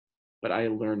but I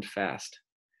learned fast.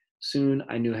 Soon,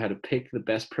 I knew how to pick the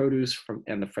best produce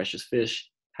and the freshest fish,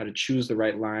 how to choose the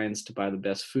right lines to buy the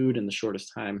best food in the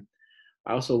shortest time.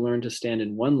 I also learned to stand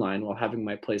in one line while having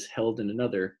my place held in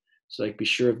another, so I could be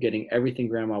sure of getting everything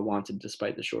Grandma wanted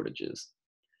despite the shortages.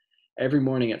 Every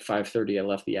morning at 5:30, I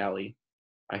left the alley.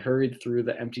 I hurried through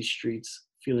the empty streets,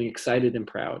 feeling excited and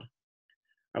proud.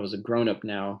 I was a grown-up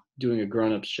now, doing a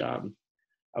grown-up's job.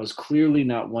 I was clearly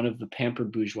not one of the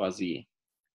pampered bourgeoisie.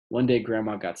 One day,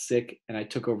 Grandma got sick, and I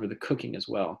took over the cooking as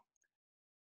well.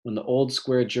 When the old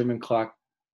square German clock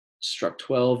struck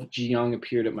 12, Ji Young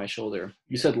appeared at my shoulder.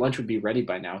 You said lunch would be ready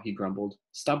by now, he grumbled.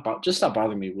 Just stop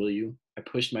bothering me, will you? I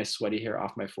pushed my sweaty hair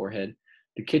off my forehead.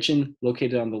 The kitchen,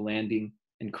 located on the landing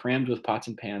and crammed with pots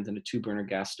and pans and a two-burner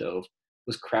gas stove,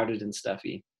 was crowded and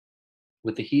stuffy.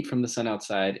 With the heat from the sun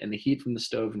outside and the heat from the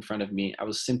stove in front of me, I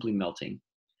was simply melting.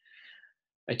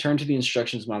 I turned to the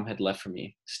instructions Mom had left for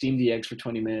me. Steam the eggs for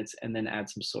 20 minutes and then add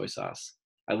some soy sauce.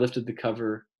 I lifted the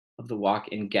cover of the wok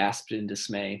and gasped in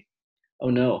dismay. Oh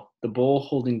no, the bowl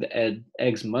holding the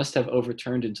eggs must have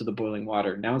overturned into the boiling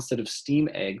water. Now instead of steam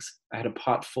eggs, I had a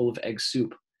pot full of egg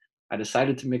soup. I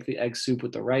decided to make the egg soup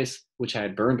with the rice, which I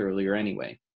had burned earlier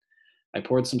anyway. I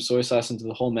poured some soy sauce into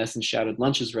the whole mess and shouted,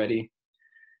 "Lunch is ready."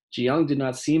 Ji Young did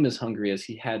not seem as hungry as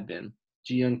he had been.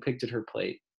 Ji Young picked at her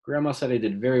plate. Grandma said I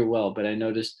did very well, but I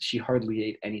noticed she hardly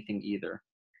ate anything either.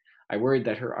 I worried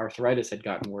that her arthritis had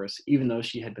gotten worse, even though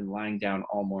she had been lying down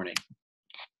all morning.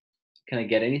 Can I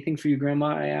get anything for you,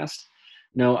 Grandma? I asked.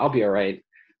 No, I'll be all right.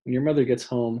 When your mother gets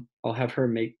home, I'll have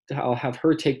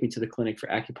her take me to the clinic for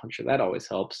acupuncture. That always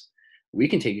helps. We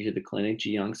can take you to the clinic,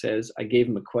 Ji Young says. I gave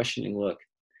him a questioning look.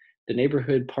 The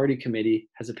neighborhood party committee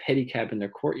has a pedicab in their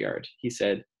courtyard, he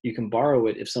said. You can borrow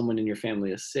it if someone in your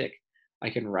family is sick. I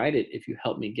can ride it if you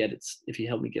help me get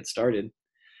started.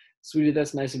 Sweetie,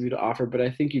 that's nice of you to offer, but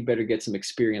I think you'd better get some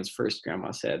experience first,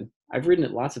 Grandma said. I've ridden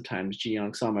it lots of times, Ji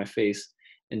Young saw my face,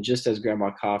 and just as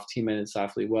Grandma coughed, he amended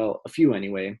softly, well, a few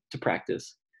anyway, to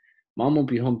practice. Mom won't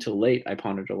be home till late, I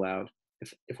pondered aloud.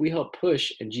 If we help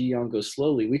push and Ji Young goes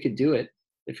slowly, we could do it.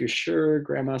 If you're sure,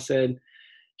 Grandma said.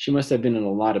 She must have been in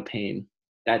a lot of pain.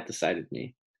 That decided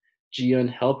me. Ji Young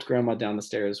helped Grandma down the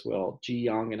stairs while Ji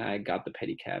Young and I got the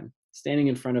pedicab. Standing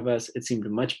in front of us, it seemed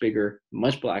much bigger,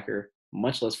 much blacker,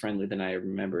 much less friendly than I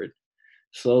remembered.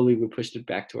 Slowly, we pushed it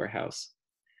back to our house.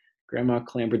 Grandma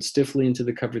clambered stiffly into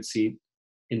the covered seat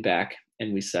in back,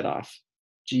 and we set off.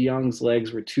 Ji Young's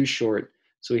legs were too short,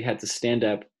 so he had to stand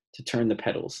up to turn the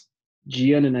pedals. Ji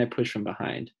Young and I pushed from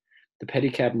behind. The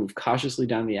pedicab moved cautiously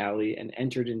down the alley and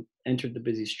entered the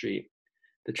busy street.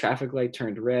 The traffic light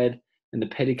turned red, and the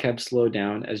pedicab slowed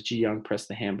down as Ji Young pressed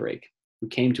the handbrake. We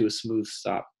came to a smooth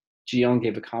stop. Ji Young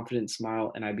gave a confident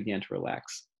smile, and I began to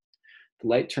relax. The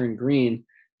light turned green.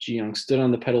 Ji Young stood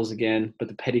on the pedals again, but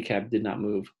the pedicab did not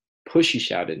move. Push, he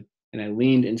shouted, and I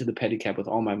leaned into the pedicab with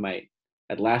all my might.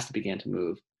 At last it began to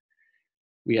move.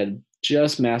 We had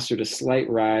just mastered a slight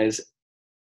rise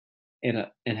and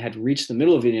had reached the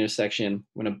middle of the intersection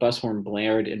when a bus horn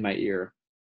blared in my ear.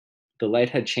 The light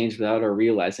had changed without our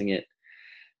realizing it.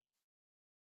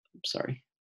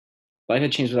 Light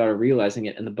had changed without our realizing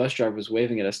it, and the bus driver was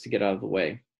waving at us to get out of the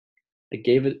way. I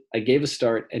gave a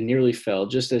start and nearly fell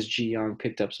just as Ji Young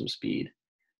picked up some speed.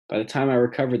 By the time I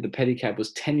recovered, the pedicab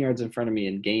was 10 yards in front of me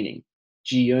and gaining.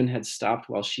 Ji Young had stopped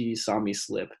while she saw me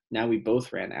slip. Now we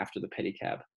both ran after the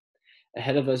pedicab.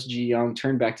 Ahead of us, Ji Young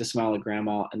turned back to smile at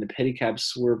Grandma, and the pedicab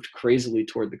swerved crazily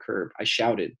toward the curb. I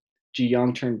shouted. Ji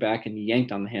Young turned back and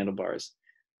yanked on the handlebars.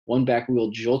 One back wheel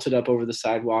jolted up over the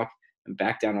sidewalk and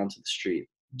back down onto the street.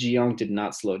 Ji Young did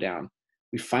not slow down.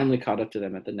 We finally caught up to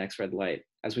them at the next red light.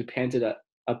 As we panted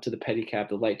up to the pedicab,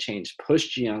 the light changed. Push,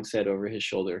 Ji Young said over his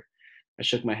shoulder. I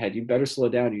shook my head. You better slow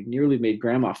down. You nearly made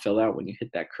Grandma fill out when you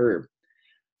hit that curb.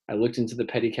 I looked into the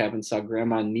pedicab and saw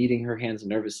Grandma kneading her hands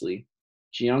nervously.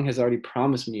 Ji Young has already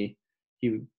promised me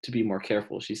to be more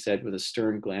careful, she said with a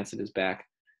stern glance at his back.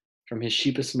 From his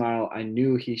sheepish smile, I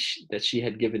knew that she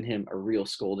had given him a real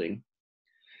scolding.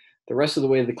 The rest of the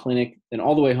way to the clinic, and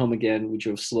all the way home again, we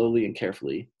drove slowly and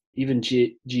carefully. Even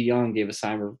Ji Young gave a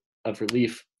sigh of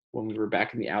relief when we were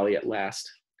back in the alley at last.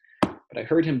 But I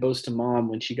heard him boast to Mom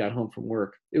when she got home from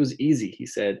work. It was easy, he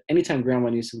said. Anytime Grandma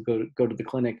needs to go to the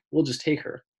clinic, we'll just take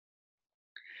her.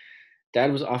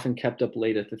 Dad was often kept up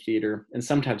late at the theater, and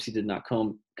sometimes he did not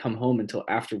come home until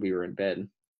after we were in bed.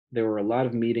 There were a lot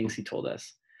of meetings, he told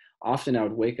us. Often I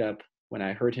would wake up when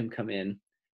I heard him come in,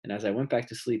 and as I went back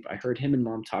to sleep, I heard him and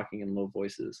Mom talking in low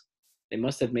voices. They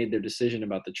must have made their decision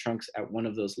about the trunks at one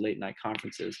of those late-night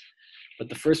conferences, but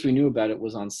the first we knew about it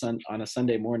was on a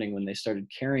Sunday morning when they started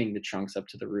carrying the trunks up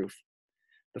to the roof.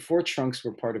 The 4 trunks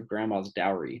were part of Grandma's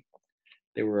dowry.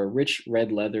 They were a rich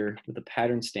red leather with a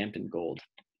pattern stamped in gold.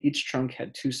 Each trunk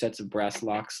had 2 sets of brass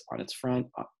locks on its front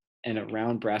and a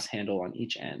round brass handle on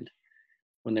each end.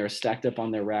 When they were stacked up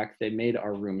on their rack, they made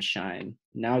our room shine.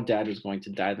 Now Dad was going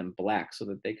to dye them black so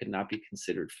that they could not be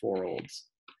considered 4-olds.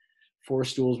 4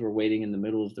 stools were waiting in the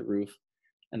middle of the roof,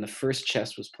 and the first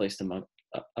chest was placed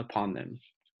upon them.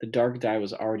 The dark dye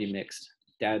was already mixed.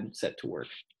 Dad set to work.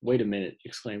 "Wait a minute,"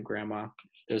 exclaimed Grandma.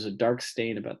 "There was a dark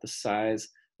stain about the size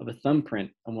of a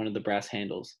thumbprint on one of the brass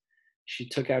handles." She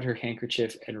took out her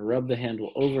handkerchief and rubbed the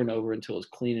handle over and over until it was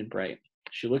clean and bright.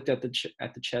 She looked at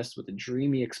the chest with a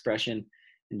dreamy expression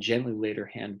and gently laid her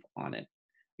hand on it.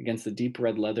 Against the deep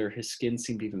red leather, his skin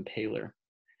seemed even paler.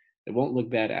 "It won't look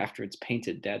bad after it's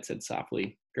painted," Dad said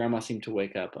softly. Grandma seemed to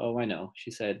wake up. "Oh, I know," she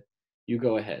said. "You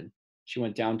go ahead." She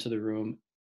went down to the room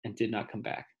and did not come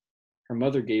back. Her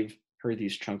mother gave her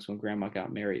these trunks when Grandma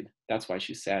got married. That's why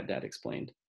she's sad, Dad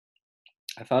explained.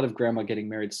 I thought of Grandma getting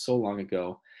married so long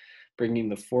ago, bringing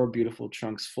the 4 beautiful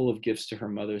trunks full of gifts to her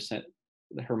mother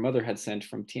had sent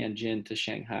from Tianjin to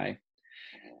Shanghai.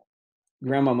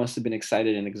 Grandma must have been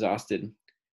excited and exhausted,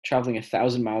 traveling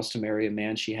 1,000 miles to marry a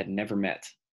man she had never met.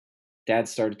 Dad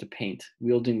started to paint,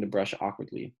 wielding the brush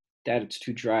awkwardly. "Dad, it's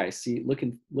too dry. See,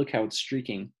 look how it's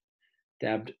streaking."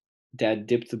 Dad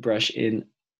dipped the brush in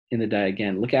the dye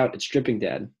again. "Look out, it's dripping,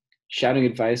 Dad." Shouting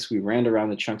advice, we ran around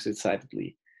the trunks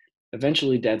excitedly.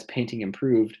 Eventually, Dad's painting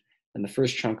improved, and the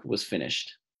first trunk was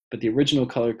finished. But the original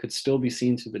color could still be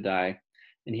seen through the dye,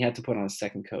 and he had to put on a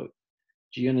second coat.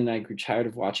 Ji-Yun and I grew tired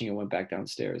of watching and went back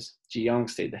downstairs. Ji-Young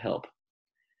stayed to help.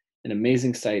 An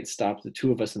amazing sight stopped the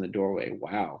 2 of us in the doorway.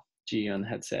 "Wow," Ji-Yun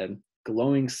had said.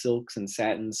 Glowing silks and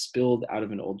satins spilled out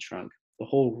of an old trunk. The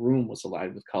whole room was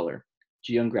alive with color.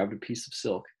 Ji-Young grabbed a piece of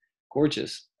silk.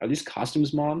 "Gorgeous. Are these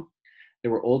costumes, Mom?" They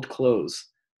were old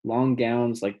clothes, long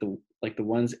gowns like the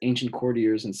ones ancient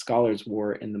courtiers and scholars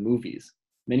wore in the movies.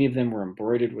 Many of them were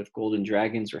embroidered with golden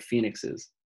dragons or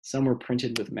phoenixes. Some were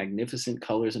printed with magnificent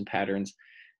colors and patterns,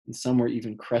 and some were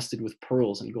even crusted with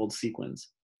pearls and gold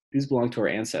sequins. These belonged to our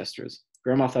ancestors.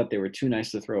 Grandma thought they were too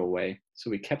nice to throw away, so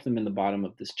we kept them in the bottom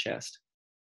of this chest.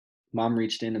 Mom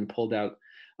reached in and pulled out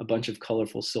a bunch of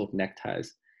colorful silk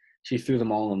neckties. She threw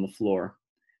them all on the floor.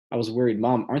 I was worried.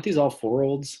 "Mom, aren't these all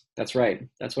 4-olds?" "That's right.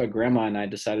 That's why Grandma and I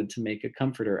decided to make a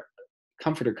comforter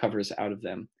covers out of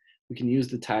them. We can use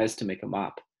the ties to make a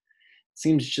mop.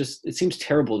 It seems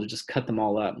terrible to just cut them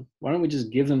all up. Why don't we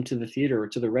just give them to the theater or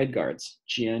to the Red Guards?"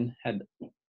 Jian had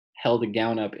held a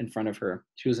gown up in front of her.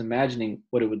 She was imagining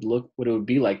what it would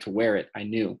be like to wear it. I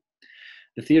knew.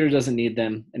 "The theater doesn't need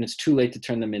them, and it's too late to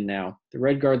turn them in now. The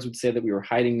Red Guards would say that we were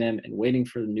hiding them and waiting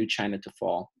for the new China to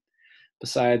fall.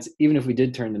 Besides, even if we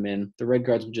did turn them in, the Red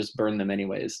Guards would just burn them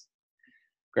anyways."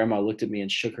 Grandma looked at me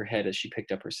and shook her head as she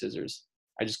picked up her scissors.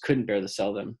 "I just couldn't bear to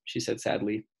sell them," she said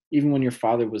sadly, "even when your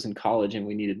father was in college and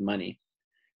we needed money."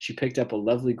 She picked up a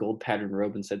lovely gold patterned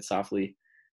robe and said softly,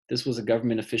 "This was a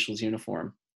government official's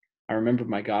uniform. I remember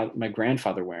my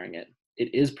grandfather wearing it."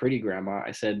 "It is pretty, Grandma,"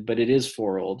 I said, "but it is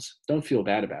 4-olds. Don't feel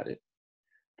bad about it."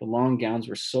 The long gowns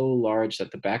were so large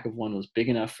that the back of one was big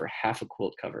enough for half a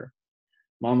quilt cover.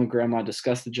 Mom and Grandma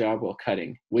discussed the job while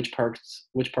cutting, which parts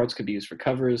could be used for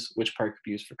covers, which part could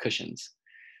be used for cushions.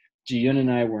 Ji-Yun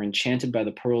and I were enchanted by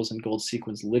the pearls and gold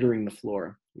sequins littering the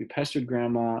floor. We pestered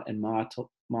Grandma and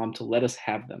Mom to let us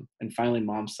have them, and finally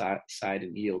Mom sighed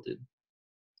and yielded.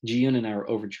 Ji-Yun and I were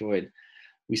overjoyed.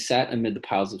 We sat amid the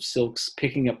piles of silks,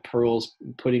 picking up pearls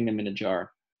and putting them in a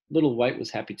jar. Little White was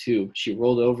happy too. She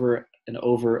rolled over and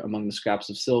over among the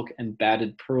scraps of silk and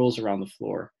batted pearls around the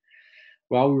floor.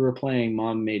 While we were playing,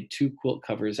 Mom made 2 quilt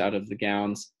covers out of the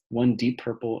gowns, one deep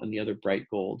purple and the other bright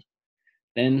gold.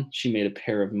 Then she made a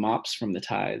pair of mops from the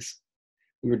ties.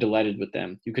 We were delighted with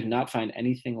them. You could not find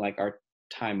anything like our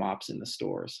tie mops in the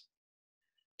stores.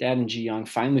 Dad and Ji-Young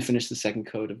finally finished the second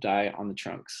coat of dye on the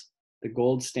trunks. The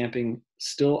gold stamping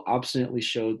still obstinately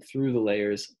showed through the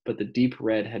layers, but the deep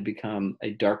red had become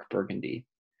a dark burgundy.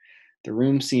 The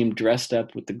room seemed dressed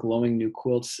up with the glowing new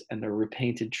quilts and the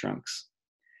repainted trunks.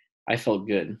 I felt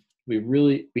good. We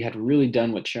had really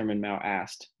done what Chairman Mao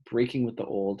asked, breaking with the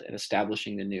old and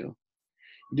establishing the new.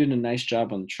 "You did a nice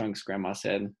job on the trunks," Grandma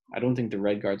said. "I don't think the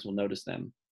Red Guards will notice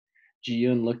them."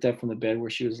 Ji-Yun looked up from the bed where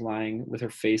she was lying with her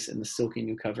face in the silky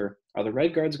new cover. "Are the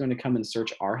Red Guards going to come and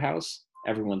search our house?"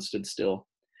 Everyone stood still.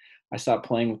 I stopped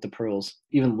playing with the pearls.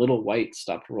 Even Little White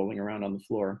stopped rolling around on the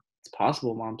floor. "It's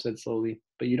possible," Mom said slowly,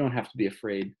 "but you don't have to be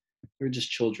afraid. We're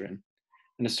just children,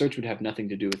 and a search would have nothing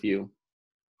to do with you."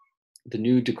 The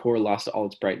new decor lost all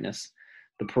its brightness.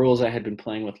 The pearls I had been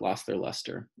playing with lost their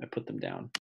luster. I put them down.